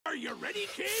you ready,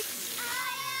 kids?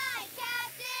 Aye, aye,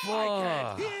 Captain! I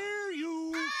can't hear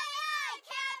you. Aye, aye,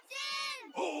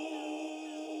 Captain!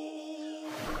 Oh!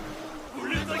 Who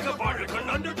lives like a barnacle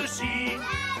under the sea?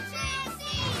 Captain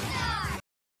Caesar!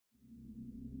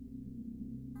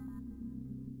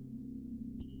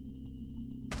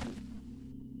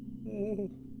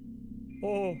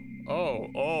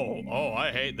 Oh,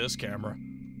 I hate this camera.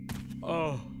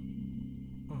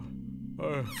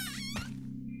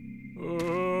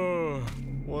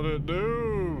 What'd it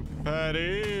do,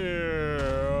 Patty?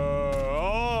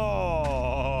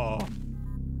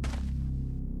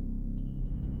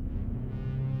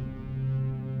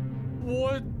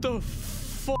 What the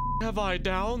f have I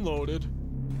downloaded?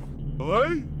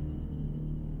 Hi?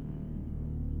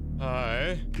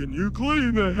 Hi. Can you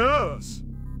clean the house?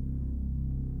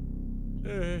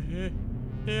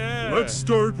 Yeah. Let's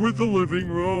start with the living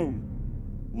room.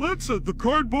 Let's add the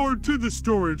cardboard to the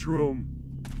storage room.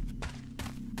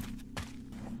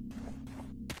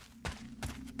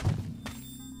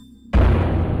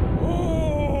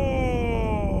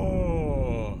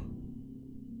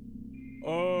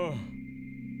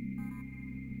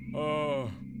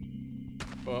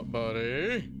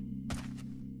 Buddy?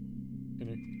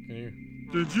 Can you?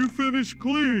 Did you finish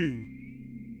cleaning?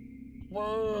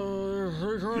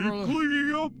 Keep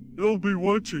cleaning up. They'll be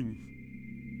watching.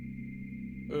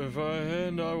 If I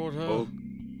had, I would have.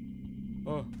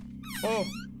 Oh.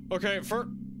 Okay.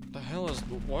 The hell is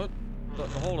what?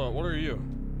 Hold on. What are you?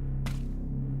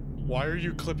 Why are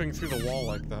you clipping through the wall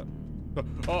like that?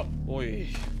 Oi.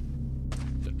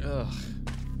 Ugh.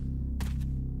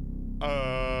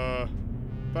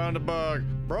 Found a bug,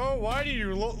 bro. Why do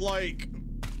you look like?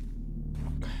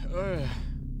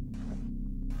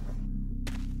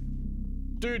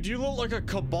 Dude, you look like a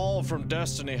cabal from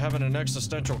Destiny having an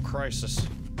existential crisis.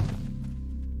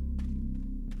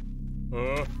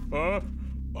 Okay.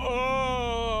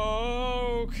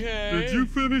 Did you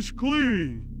finish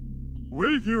cleaning?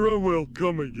 Wait here, I will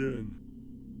come again.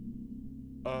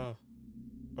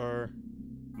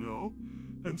 No?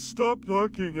 And stop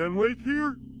talking and wait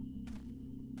here.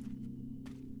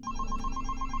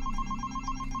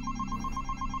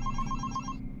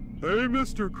 Hey,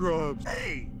 Mr. Krabs.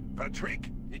 Hey, Potrick,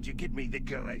 did you get me the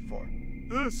gun I for?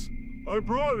 This, I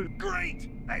brought it. Great!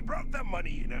 I brought the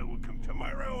money and I will come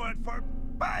tomorrow and for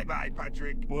bye-bye,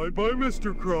 Potrick. Bye-bye,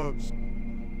 Mr. Krabs.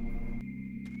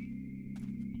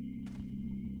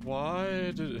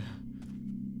 Why did...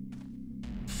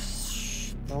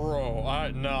 Bro,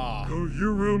 nah. Go to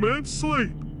your room and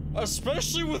sleep.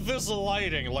 Especially with this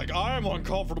lighting, like, I'm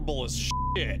uncomfortable as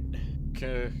shit.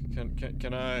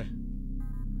 Can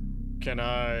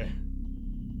I?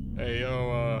 Hey,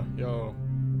 yo,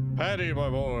 Patty, my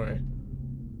boy.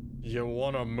 You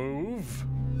wanna move?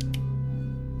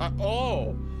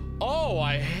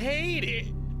 I hate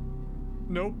it.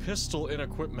 No pistol in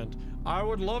equipment. I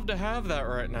would love to have that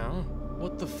right now.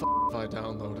 What the f have I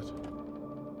downloaded?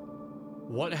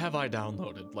 What have I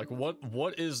downloaded? Like, why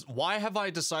have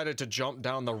I decided to jump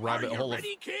down the rabbit hole Are you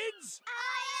ready, kids? Aye,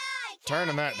 aye,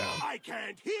 Turning that down. I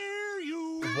can't hear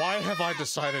you. Why have I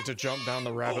decided to jump down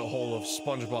the rabbit hole of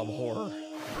SpongeBob horror?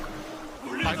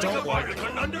 Who lives I don't like a like it.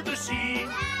 barnacle under the sea?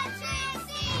 Captain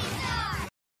Caesar!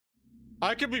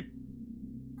 I could be...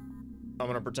 I'm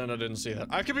gonna pretend I didn't see that.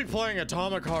 I could be playing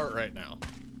Atomic Heart right now.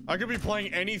 I could be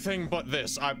playing anything but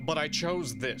this, but I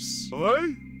chose this.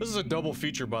 Hi? This is a double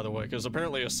feature, by the way, because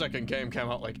apparently a second game came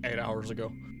out like 8 hours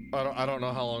ago. I don't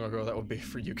know how long ago that would be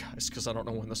for you guys, because I don't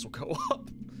know when this will go up.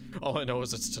 All I know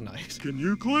is it's tonight. Can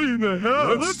you clean the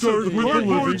house? Let's start with the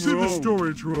cardboard in the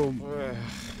storage room.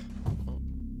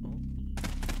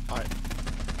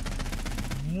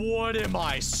 What am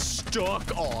I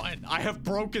stuck on? I have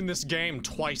broken this game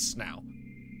twice now.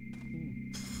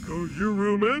 Go to your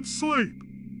room and sleep.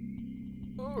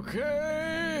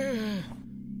 Okay.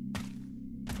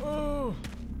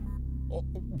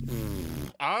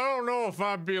 I don't know if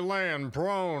I'd be laying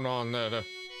prone on that.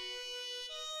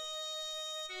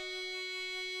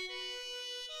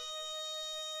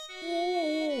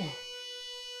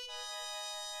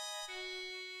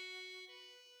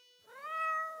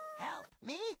 Help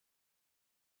me?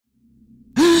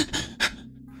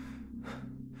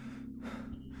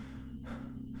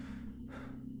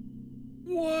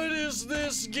 What is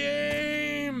this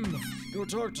game? Go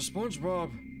talk to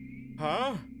SpongeBob.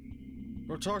 Huh?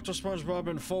 Go talk to SpongeBob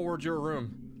and forward your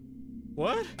room.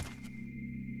 What?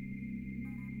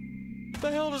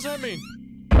 The hell does that mean?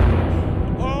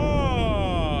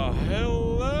 Oh,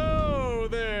 hello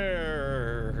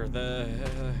there.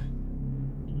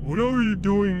 What are you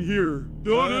doing here?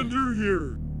 Not under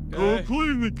here. Go Okay.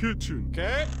 clean the kitchen.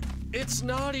 Okay. It's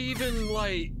not even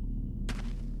like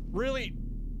really.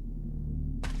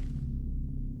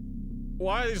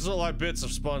 Why do these look like bits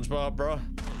of SpongeBob, bro?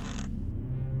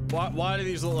 Why do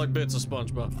these look like bits of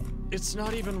SpongeBob? It's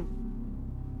not even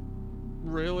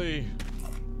really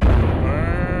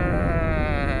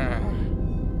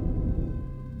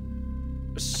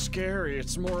scary.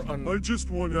 It's more I just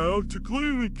went out to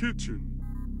clean the kitchen.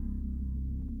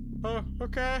 Oh,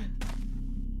 okay.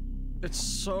 It's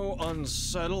so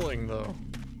unsettling, though.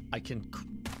 I can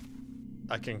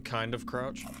kind of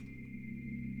crouch.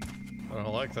 I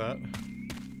don't like that.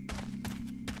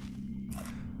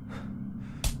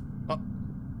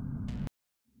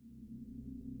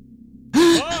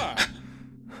 Ah!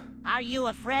 Are you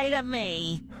afraid of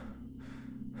me?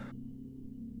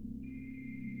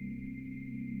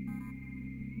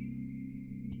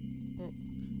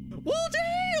 Well,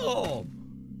 damn!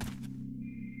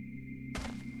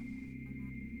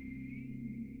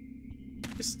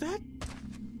 Is that...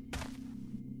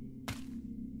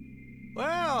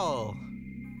 Well...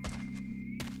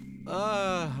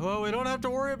 well, we don't have to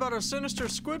worry about a sinister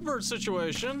Squidward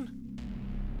situation.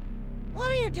 What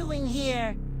are you doing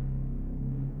here?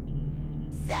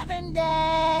 7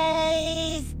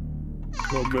 days!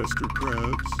 Come, Mr.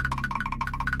 Krabs.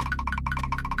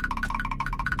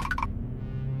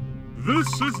 This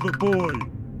is the boy.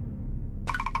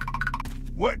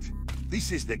 What?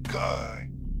 This is the guy.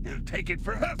 He'll take it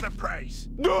for half the price.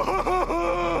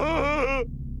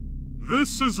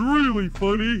 This is really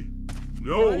funny.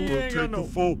 No, Oh, we'll yeah, take no. the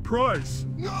full price.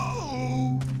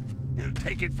 No! He'll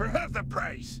take it for half the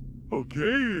price.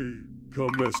 Okay.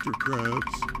 Come, Mr.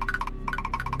 Krabs.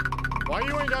 Why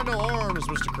you ain't got no arms,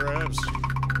 Mr. Krabs?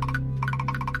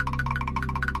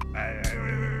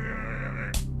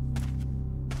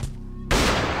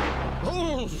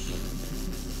 Oh.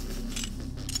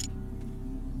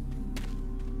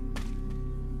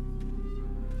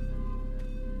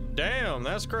 Damn,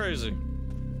 that's crazy.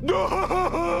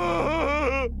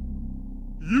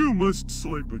 You must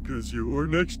sleep because you are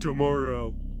next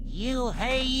tomorrow. You,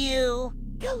 hey you!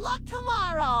 Good luck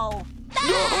tomorrow!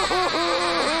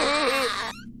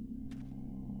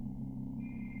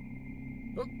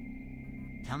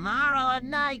 Tomorrow at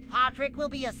night, Potrick will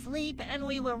be asleep and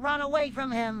we will run away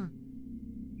from him.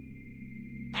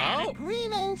 An Oh.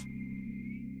 agreement?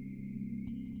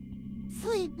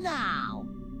 Sleep now.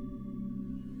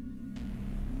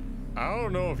 I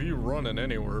don't know if you running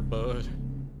anywhere, bud.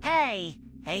 Hey,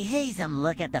 hey, some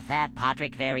look at the fat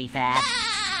Potrick very fat.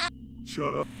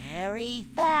 Shut up. Very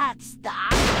fat,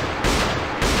 stop.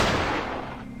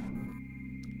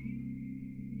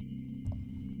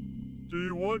 Do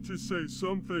you want to say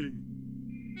something?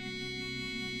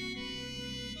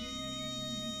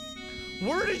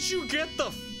 Where did you get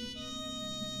the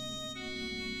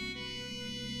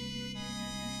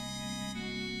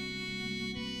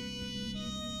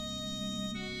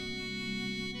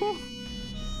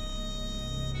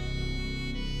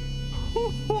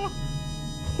What?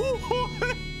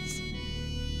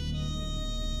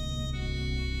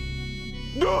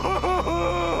 No!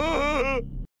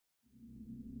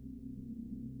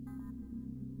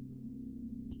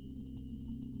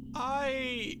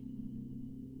 I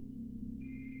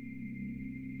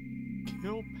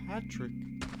kill Patrick.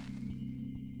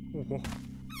 Whoa. What?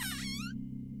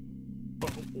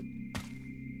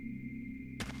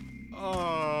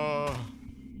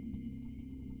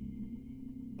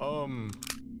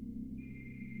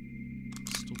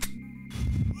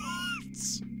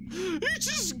 You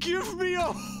just give me a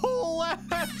whole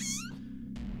ass.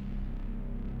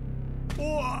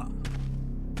 What?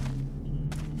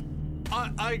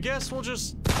 I guess we'll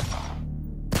just.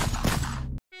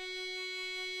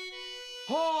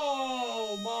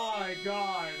 Oh my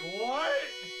god, what?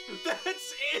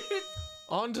 That's it?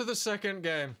 On to the second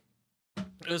game.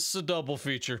 This is a double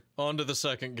feature. On to the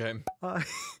second game. I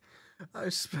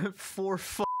spent $4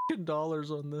 fucking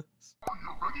on this. Are you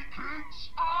ready,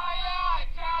 kids? Aye, aye,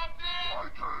 Captain! I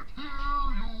can't hear you!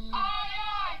 Aye,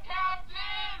 aye,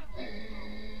 Captain!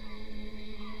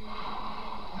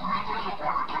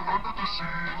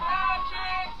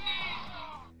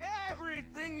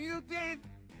 Everything you did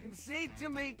and say to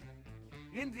me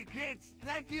indicates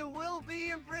that you will be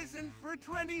imprisoned for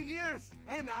 20 years,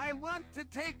 and I want to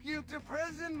take you to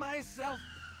prison myself.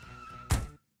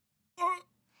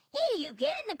 Here, you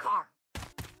get in the car.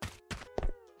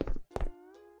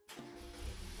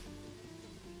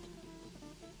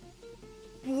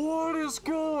 What is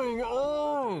going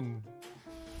on?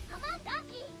 Come on,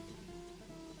 Ducky.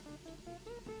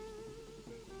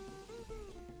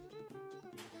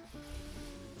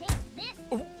 Take this.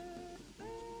 Oh.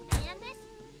 And this.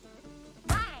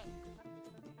 Bang.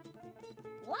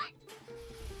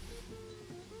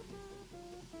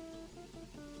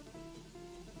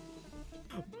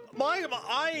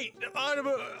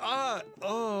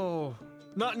 oh.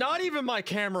 Not even my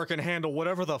camera can handle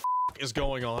whatever the f is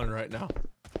going on right now.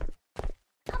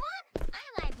 Come on,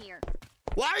 I live here.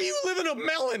 Why are you living a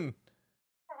melon?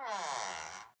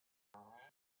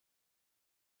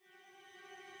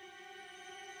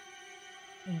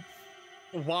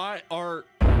 Why are...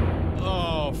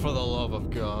 Oh, for the love of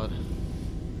God.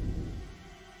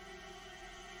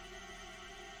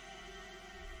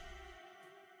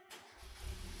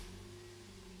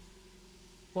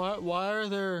 Why are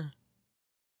there...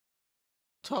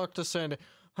 Talk to Sandy.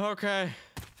 Okay.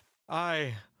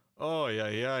 Oh,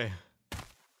 yeah.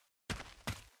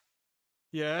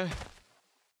 Yeah?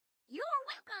 You're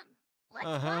welcome.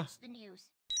 Let's watch the news.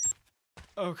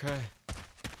 Okay.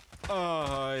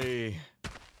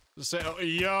 Say,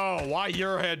 yo, why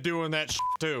your head doing that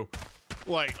too?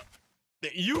 Like,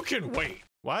 you can wait.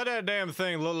 Why that damn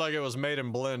thing look like it was made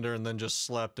in Blender and then just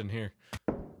slept in here?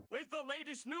 With the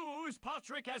latest news,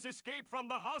 Potrick has escaped from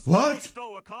the hospital. What?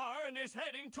 Stole a car and is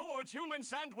heading towards human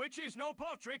sandwiches. No,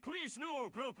 Potrick, please,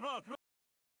 no.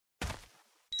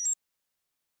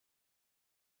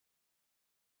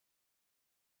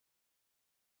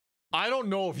 I don't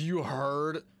know if you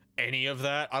heard any of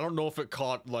that. I don't know if it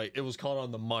caught, like, it was caught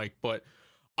on the mic, but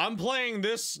I'm playing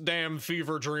this damn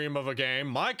fever dream of a game.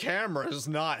 My camera is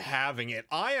not having it.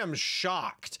 I am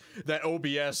shocked that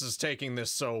OBS is taking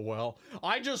this so well.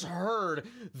 I just heard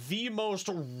the most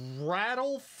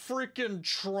rattle freaking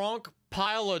trunk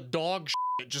pile of dog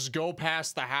shit just go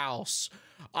past the house.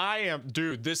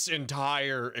 Dude, this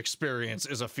entire experience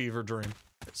is a fever dream.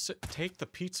 Take the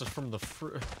pizza from the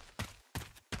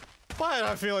But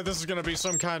I feel like this is gonna be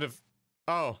some kind of...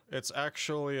 Oh, it's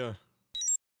actually a...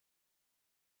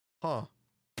 Huh.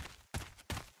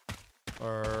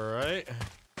 Alright.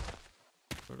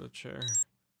 Put a chair.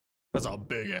 That's a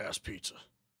big-ass pizza.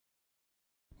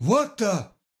 What the?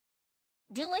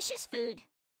 Delicious food.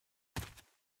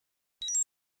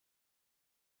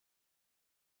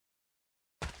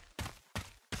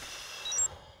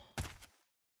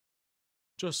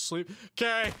 Just sleep.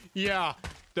 Okay, yeah.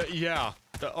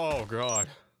 Oh, God.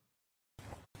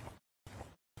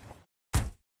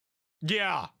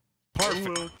 Yeah. Perfect.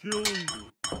 I will kill you.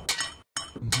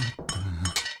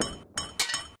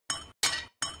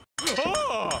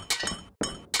 Oh!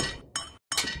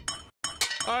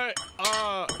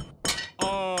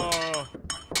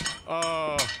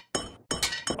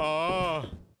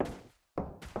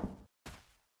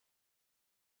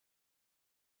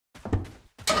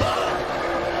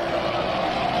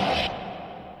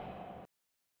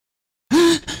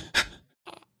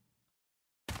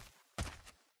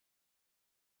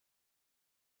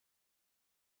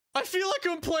 I feel like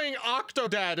I'm playing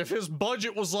Octodad if his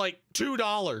budget was like $2.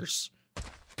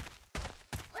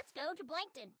 Let's go to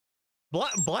Blankton.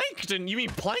 Blankton? You mean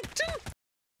Plankton?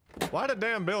 Why the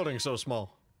damn building so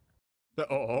small?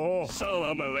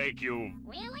 Salam alaikum.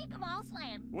 Walaikum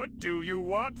assalam. What do you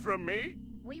want from me?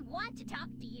 We want to talk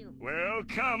to you. Well,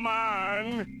 come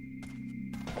on.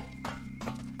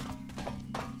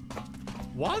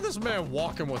 Why is this man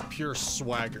walking with pure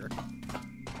swagger?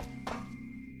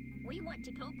 We want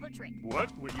to go Potrick.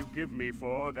 What will you give me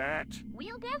for that?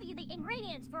 We'll give you the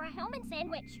ingredients for a human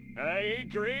sandwich. I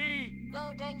agree.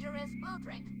 Go dangerous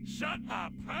Potrick. Shut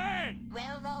up, hey!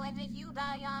 Well, though, and if you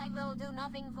die, I will do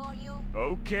nothing for you.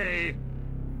 Okay.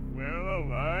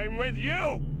 Well, I'm with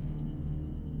you.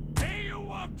 Hey,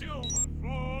 you up to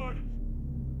Lord?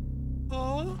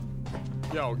 Oh.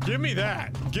 Yo, give me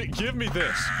that. Give me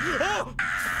this. Oh!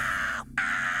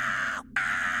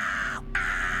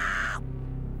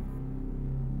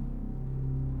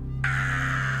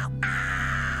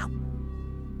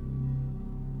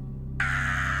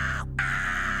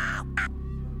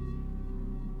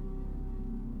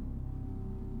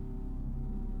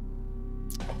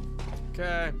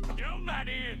 Okay. You that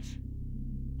is.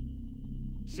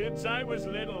 Since I was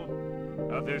little,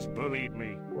 others bullied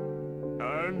me,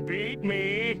 unbeat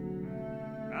me.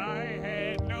 I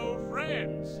had no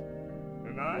friends,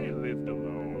 and I lived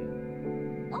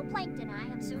alone. Oh, Plankton, I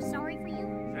am so sorry for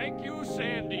you. Thank you,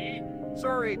 Sandy.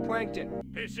 Sorry, Plankton.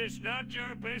 This is not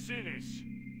your business.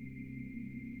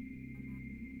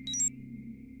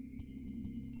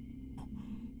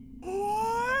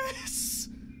 What?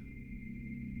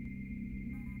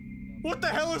 What the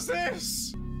hell is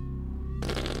this?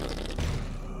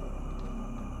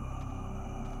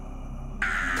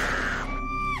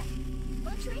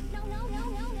 Potrick, no.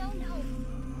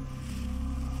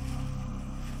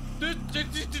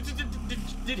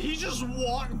 Did he just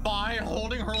walk by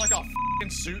holding her like a f***ing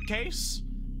suitcase?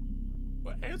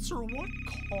 Answer what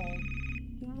call?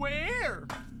 Where?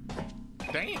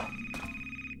 Damn.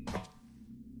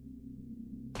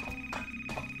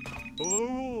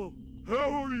 Hello,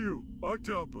 how are you,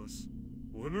 Octopus?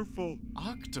 Wonderful.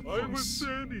 Octopus. I'm with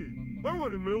Sandy. I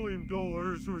want $1 million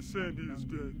or Sandy is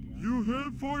dead. You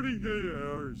have 48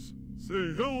 hours. Say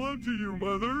hello to your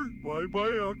mother.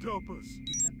 Bye-bye, Octopus.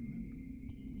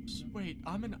 Wait,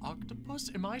 I'm an octopus?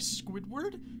 Am I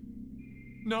Squidward?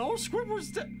 No,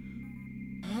 Squidward's dead.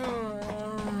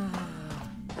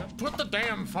 Put the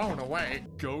damn phone away.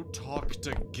 Go talk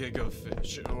to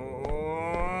Gigafish.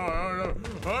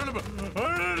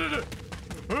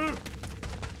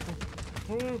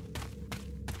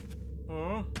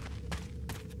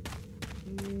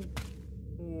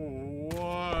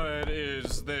 What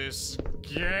is this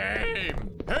game?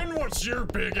 And what's your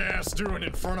big ass doing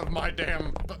in front of my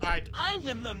damn... I'm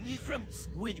the mummy from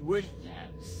Squidward's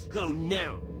house. Go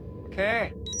now.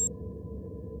 Okay.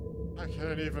 I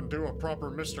can't even do a proper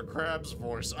Mr. Krabs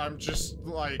voice. I'm just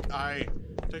like, I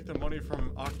take the money from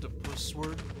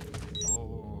Octopusward.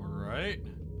 Alright.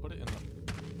 Put it in the...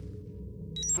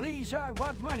 Please, I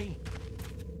want money.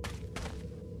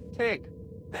 Take.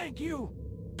 Thank you.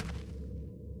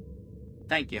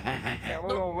 Thank you.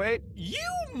 Hello, wait. You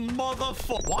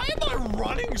motherfucker! Why am I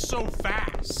running so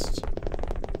fast?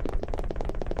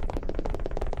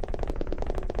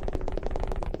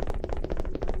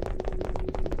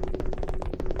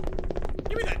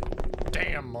 Give me that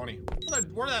damn money.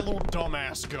 Where'd that little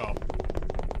dumbass go?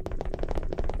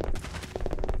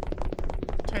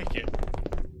 Take it.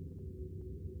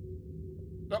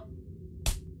 Oh.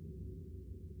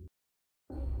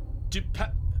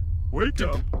 Wake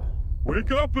up.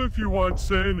 Wake up if you want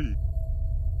Sandy.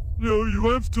 No, you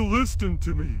have to listen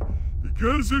to me.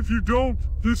 Because if you don't,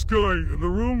 this guy in the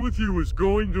room with you is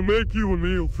going to make you a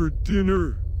meal for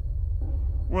dinner.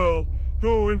 Well,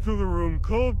 go into the room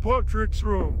called Potrick's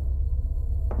room.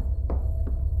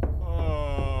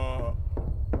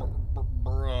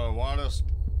 Bruh, what is...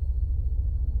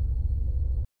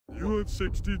 You have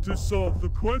 60 to solve the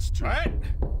question. What?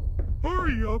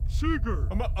 Hurry up, Sugar.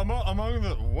 Among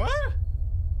the... What?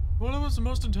 What was the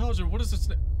most intelligent? What is this?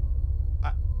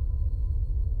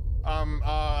 I'm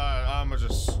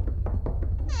just...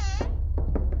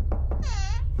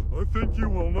 I think you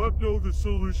will not know the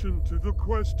solution to the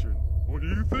question. What do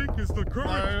you think is the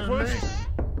correct question?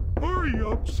 Hurry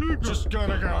up, Sugar. Just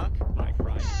gonna go.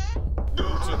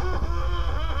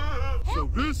 So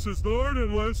this is the hard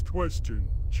and last question.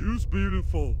 Choose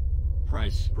beautiful.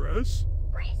 Price. Press.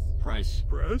 Price.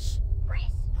 Press.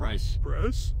 Price.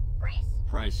 Press.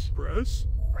 Price. Press.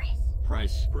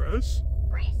 Price. Press.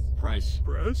 Price.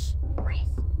 Press.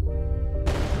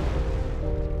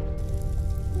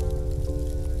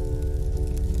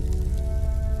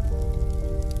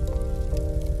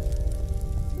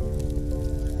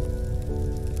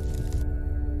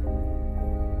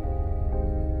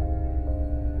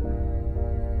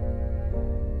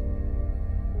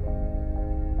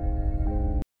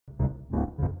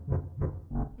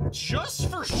 Just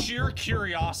for sheer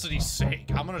curiosity's sake,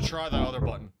 I'm gonna try that other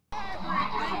button.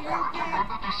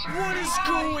 What is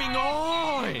going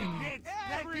on?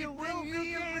 That you will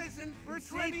be in prison for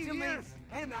 20 years,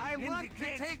 and I want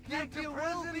to take you to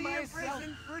prison myself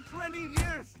for 20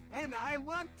 years, and I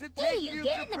want to take you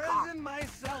to prison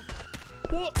myself.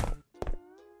 What?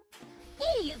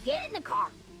 Hey, you get in the car.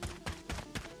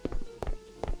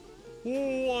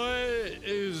 What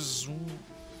is...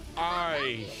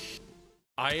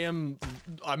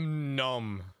 I'm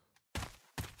numb.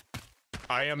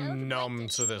 I am numb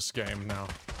to this game now.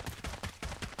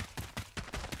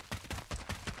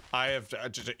 I have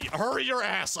to... hurry your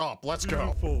ass up, let's go.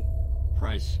 Beautiful.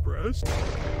 Price. Press.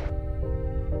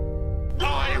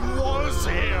 I was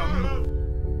him!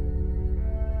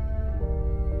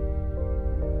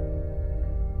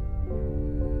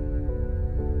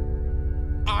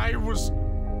 I was...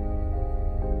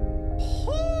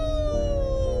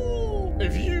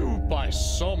 If you, by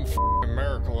some f***ing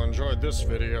miracle, enjoyed this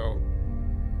video...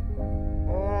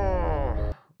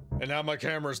 And now my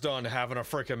camera's done having a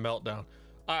freaking meltdown.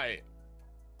 I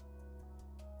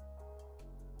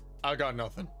got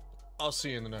nothing. I'll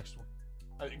see you in the next one.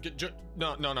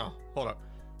 No. Hold up.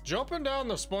 Jumping down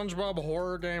the SpongeBob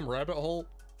horror game rabbit hole,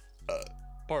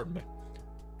 pardon me,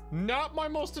 not my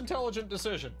most intelligent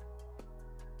decision.